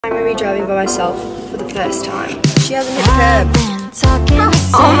I'm going to be driving by myself for the first time. She hasn't hit the curb.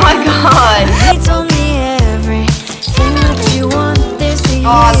 Oh my god! Oh,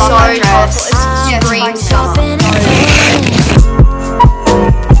 I love that dress. It screams summer.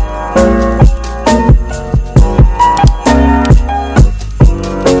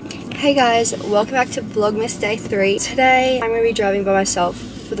 Hey guys, welcome back to Vlogmas Day 3. Today I'm going to be driving by myself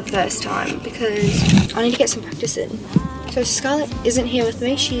for the first time because I need to get some practice in. So Scarlett isn't here with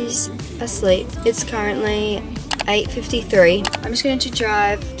me, she's asleep. It's currently 8:53. I'm just going to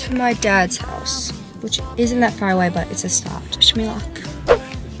drive to my dad's house, which isn't that far away, but it's a start. Wish me luck.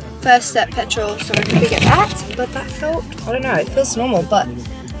 First step petrol, so I could get that, but that felt, I don't know, it feels normal, but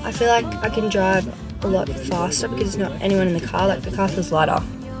I feel like I can drive a lot faster because there's not anyone in the car, like the car feels lighter.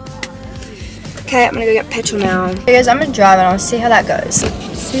 Okay, I'm gonna go get petrol now. So guys, I'm gonna drive and I'll see how that goes.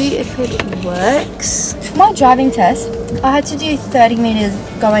 See if it works. For my driving test, I had to do 30 meters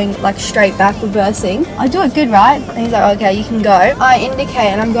going like straight back, reversing. I do it good, right? And he's like, okay, you can go. I indicate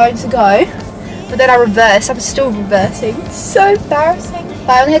and I'm going to go, but then I reverse. I'm still reversing. It's so embarrassing. But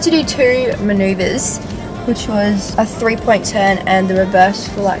I only had to do 2 maneuvers, which was a 3-point turn and the reverse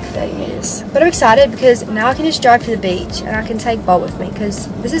for like 30 meters. But I'm excited because now I can just drive to the beach and I can take Bolt with me because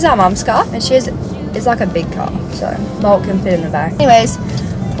this is our mum's car and it's like a big car, so Bolt can fit in the back. Anyways,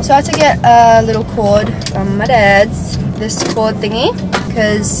 so I had to get a little cord from my dad's, this cord thingy,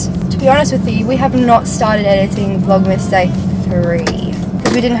 because to be honest with you, we have not started editing Vlogmas Day 3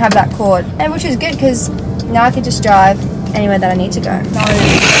 because we didn't have that cord, and which is good because now I can just drive anywhere that I need to go.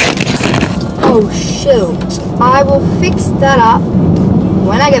 Oh shoot, I will fix that up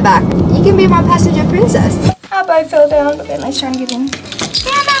when I get back. You can be my passenger princess. Our boat fell down, but then let's try and get in.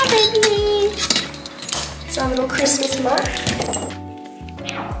 Hello baby! It's our little Christmas mug.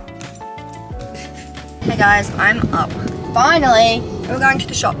 Hey guys, I'm up. Finally, we're going to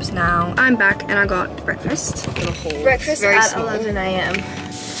the shops now. I'm back and I got breakfast. Breakfast at 11 AM.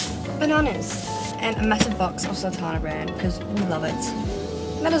 Bananas. And a massive box of Sultana brand because we love it.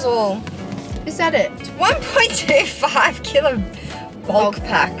 That is all. Is that it? 1.25 kilo bulk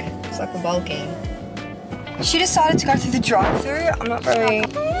pack. It's like we're bulking. She decided to go through the drive-thru. I'm not very...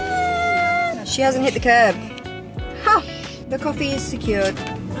 She hasn't hit the curb. Ha! The coffee is secured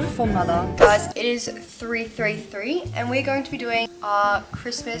for mother. Guys, it is 3:33 and we're going to be doing our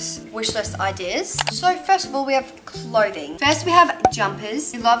Christmas wish list ideas. So first of all, we have clothing. First we have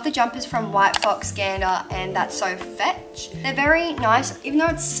jumpers. We love the jumpers from White Fox, Gander and That's So Fetch. They're very nice. Even though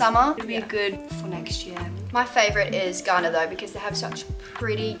it's summer, it'll be good for next year. My favorite is Gander though because they have such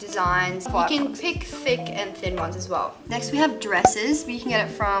pretty designs. You can pick thick and thin ones as well. Next we have dresses. You can get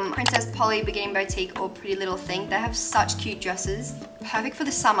it from Princess Polly, Beginning Boutique or Pretty Little Thing. They have such cute dresses. Perfect for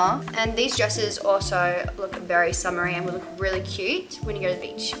the summer. And these dresses also look very summery and will look really cute when you go to the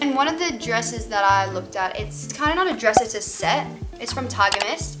beach. And one of the dresses that I looked at, it's kind of not a dress, it's a set. It's from Tiger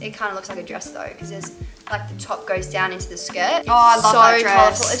Mist. It kind of looks like a dress though because there's like the top goes down into the skirt. Oh, I love that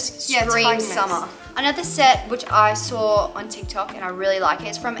dress. So colourful. It screams summer. Another set which I saw on TikTok and I really like it.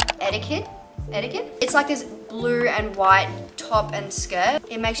 It's from Etiquette. It's like this blue and white top and skirt.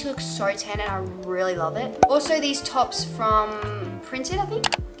 It makes you look so tan and I really love it. Also these tops from Printed, I think.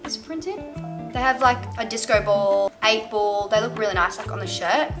 It's Printed. They have like a disco ball, 8 ball. They look really nice like on the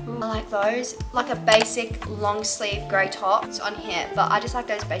shirt. I like those. Like a basic long sleeve grey top. It's on here, but I just like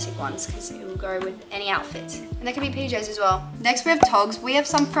those basic ones because it will go with any outfit. And they can be PJs as well. Next we have togs. We have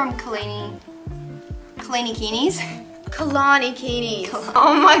some from Kalani Kinis. Kalani Kinis.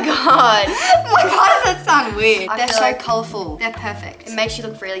 Oh my god. Why does that sound weird? They're so colourful. They're perfect. It makes you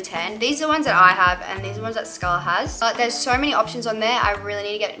look really tan. These are the ones that I have and these are the ones that Scar has. There's so many options on there. I really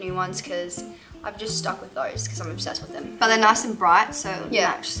need to get new ones because I've just stuck with those because I'm obsessed with them. But they're nice and bright, so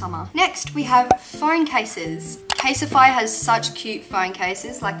match summer. Next, we have phone cases. Caseify has such cute phone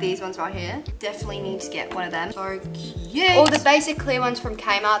cases, like these ones right here. Definitely need to get one of them. So cute. All the basic clear ones from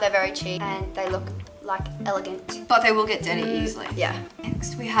Kmart, they're very cheap and they look like elegant. But they will get dirty easily. Yeah.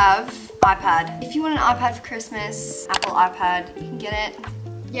 Next, we have iPad. If you want an iPad for Christmas, Apple iPad, you can get it.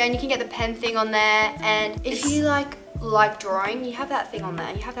 Yeah, and you can get the pen thing on there. And if you like drawing, you have that thing on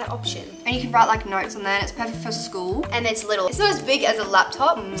there. You have that option. And you can write like notes on there and it's perfect for school. And it's little. It's not as big as a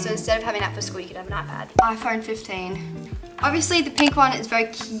laptop. So instead of having that for school, you could have an iPad. iPhone 15. Obviously the pink one is very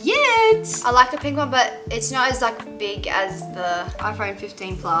cute. I like the pink one, but it's not as like big as the iPhone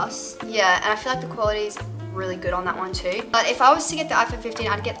 15 Plus. Yeah, and I feel like the quality is really good on that one too. But if I was to get the iPhone 15,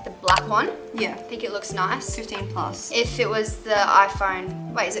 I'd get the black one. Yeah. I think it looks nice. 15 plus. If it was the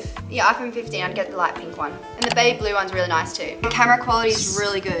iPhone, wait, is it? Yeah, iPhone 15, I'd get the light pink one. And the baby blue one's really nice too. The camera quality is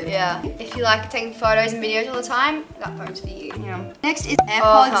really good. Yeah. If you like taking photos and videos all the time, that phone's for you. Yeah. Next is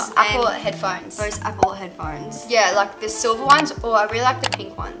AirPods Apple headphones. Those Apple headphones. Yeah, like the silver ones, or I really like the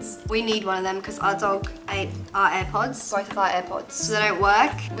pink ones. We need one of them because our dog ate our AirPods. Both of our AirPods. So they don't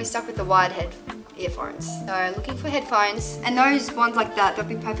work. We're stuck with the wide head earphones. So looking for headphones. And those ones like that, they'll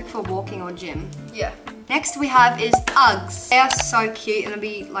be perfect for walking or gym. Yeah. Next we have is Uggs. They are so cute and they'll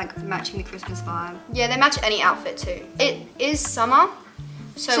be like matching the Christmas vibe. Yeah, they match any outfit too. It is summer,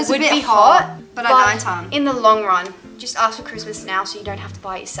 so it a would bit be hot, but at night time. In the long run, just ask for Christmas now so you don't have to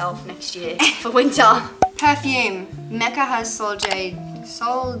buy it yourself next year for winter. Perfume. Mecca has Sol de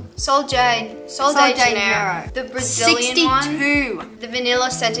Janeiro. The Brazilian 62. one. The vanilla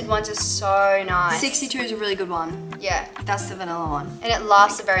scented ones are so nice. 62 is a really good one. Yeah. That's the vanilla one. And it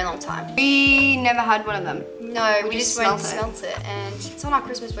lasts a very long time. We never had one of them. No, we just went and smelt it. And it's on our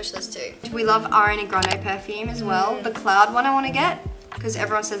Christmas wish list too. We love Ariana Grande perfume as well. The cloud one I want to get because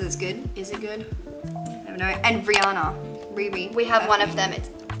everyone says it's good. Is it good? Never know. And Rihanna. Riri. We have one of them. It's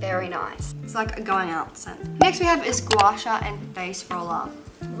very nice. It's like a going out scent. Next we have is Gua Sha and Face Roller.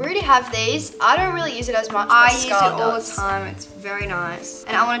 We already have these. I don't really use it as much. I use it all the time. It's very nice.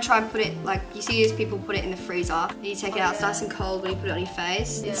 And I want to try and put it, like, you see these people put it in the freezer. And you take it out, it's nice and cold when you put it on your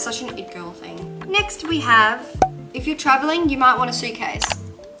face. Yeah. It's such an it girl thing. Next we have, if you're traveling, you might want a suitcase.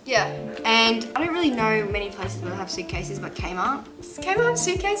 Yeah. And I don't really know many places that have suitcases, but Kmart. Does Kmart have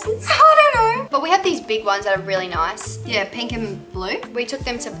suitcases? I don't know. But we have these big ones that are really nice. Yeah, pink and blue. We took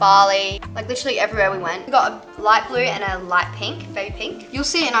them to Bali, like literally everywhere we went. We got a light blue and a light pink, baby pink. You'll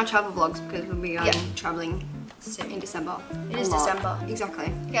see it in our travel vlogs because we'll be traveling in December. It is December.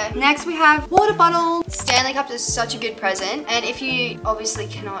 Exactly. Okay. Next we have water bottles. Stanley Cups is such a good present. And if you obviously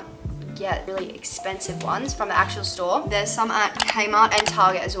cannot get really expensive ones from the actual store, there's some at Kmart and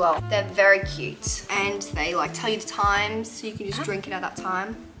Target as well. They're very cute. And they like tell you the times so you can just drink it at that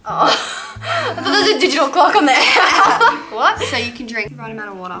time. Oh, I thought there was a digital clock on there. What? So you can drink the right amount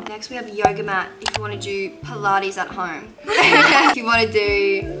of water. Next we have a yoga mat if you want to do Pilates at home. If you want to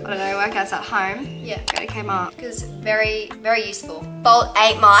do, I don't know, workouts at home, yeah, go to Kmart. Because very, very useful. Bolt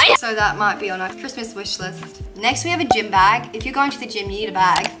 8 mine. So that might be on our Christmas wish list. Next we have a gym bag. If you're going to the gym, you need a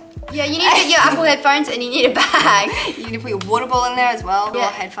bag. Yeah, you need to get your Apple headphones and you need a bag. You need to put your water bottle in there as well. Yeah.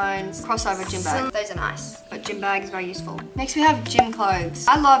 Or headphones, crossover gym bag. Those are nice. But gym bag is very useful. Next we have gym clothes.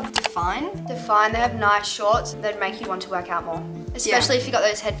 I love Define. Define, they have nice shorts that make you want to work out more. Especially if you got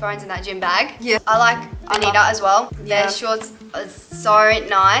those headphones and that gym bag. Yeah. I like Bettina as well. Their shorts are so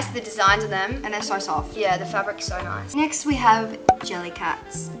nice, the designs of them. And they're so soft. Yeah, the fabric's so nice. Next we have Jelly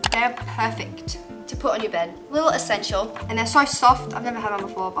Cats. They're perfect to put on your bed. Little essential. And they're so soft. I've never had one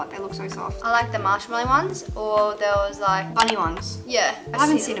before, but they look so soft. I like the marshmallow ones, or there was like bunny ones. Yeah. I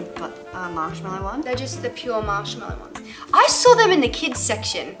haven't seen a marshmallow one. They're just the pure marshmallow ones. I saw them in the kids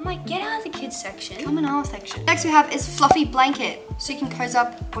section. I'm like, get out of the kids section. Come in our section. Next we have is fluffy blanket, so you can cozy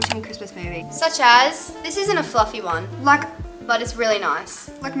up watching a Christmas movie. Such as, this isn't a fluffy one. But it's really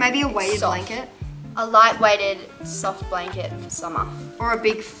nice. Like maybe a weighted blanket. A light-weighted, soft blanket for summer. Or a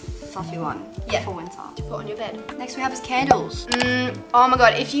big fluffy one for winter. To put on your bed. Next we have is candles. Oh my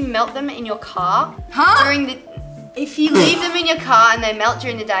god, if you melt them in your car during the... If you leave them in your car and they melt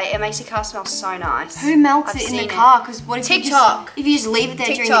during the day, it makes your car smell so nice. Who melts it in the car? Because what if TikTok. if you just leave it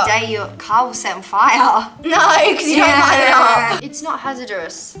there during the day, your car will set on fire. No, because you don't light it up. It's not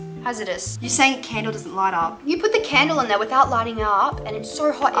hazardous. You're saying a candle doesn't light up? You put the candle in there without lighting it up and it's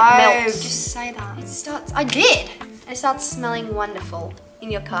so hot it melts. Just say that. It starts, I did. It starts smelling wonderful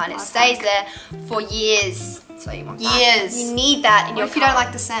in your car and it stays there for years. So you want that. You need that in your car. If you don't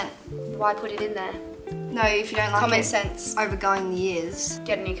like the scent? Why put it in there? No, if you don't like common sense. Overgoing the years.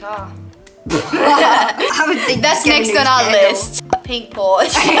 Get a new car. I would think that's next on our list. A pink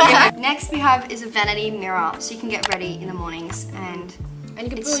Porsche. Next we have is a vanity mirror, so you can get ready in the mornings and you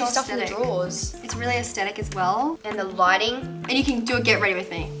can put your stuff in the drawers. It's really aesthetic as well. And the lighting. And you can do a get ready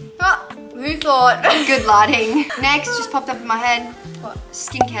with me. Who thought? Good lighting. Next, just popped up in my head. What?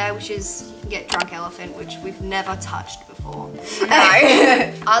 Skincare, which is, you can get Drunk Elephant, which we've never touched before. No.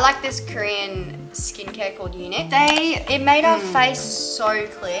 I like this Korean skincare called Unique. It made our face so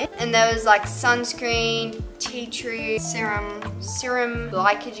clear. And there was like sunscreen, tea tree, serum,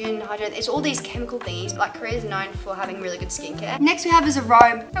 glycogen, hydrogen. It's all these chemical things. Like Korea is known for having really good skincare. Next we have is a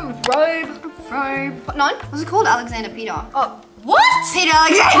robe. A robe. What, none? What's it called? Alexander Peter. Oh. What? Peter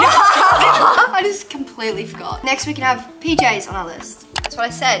Alexander. I just completely forgot. Next we can have PJs on our list. That's what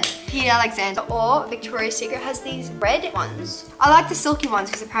I said. Peter Alexander. Or Victoria's Secret has these red ones. I like the silky ones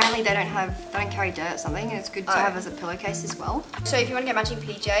because apparently they don't carry dirt or something, and it's good to have as a pillowcase as well. So if you want to get matching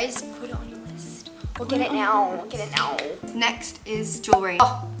PJs, put it on your list. Or get it now. Get it now. Next is jewelry.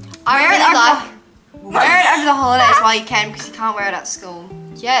 Oh, Wear it over the holidays while you can because you can't wear it at school.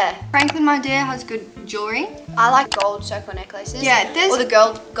 Yeah. Franklin, my dear, has good jewelry. I like gold circle necklaces. Yeah, or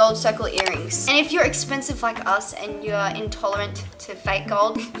the gold circle earrings. And if you're expensive like us and you're intolerant to fake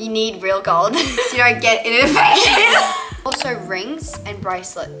gold, you need real gold so you don't get an infection. Also rings and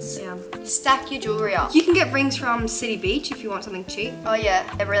bracelets. Yeah. Stack your jewelry up. You can get rings from City Beach if you want something cheap. Oh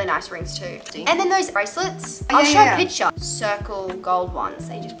yeah, they're really nice rings too. And then those bracelets, Oh, I'll show yeah. a picture. Circle gold ones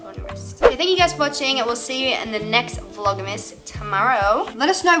that you just put on your wrist. Okay, thank you guys for watching. We'll see you in the next Vlogmas tomorrow. Let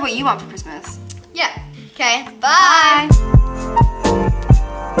us know what you want for Christmas. Yeah. Okay, bye.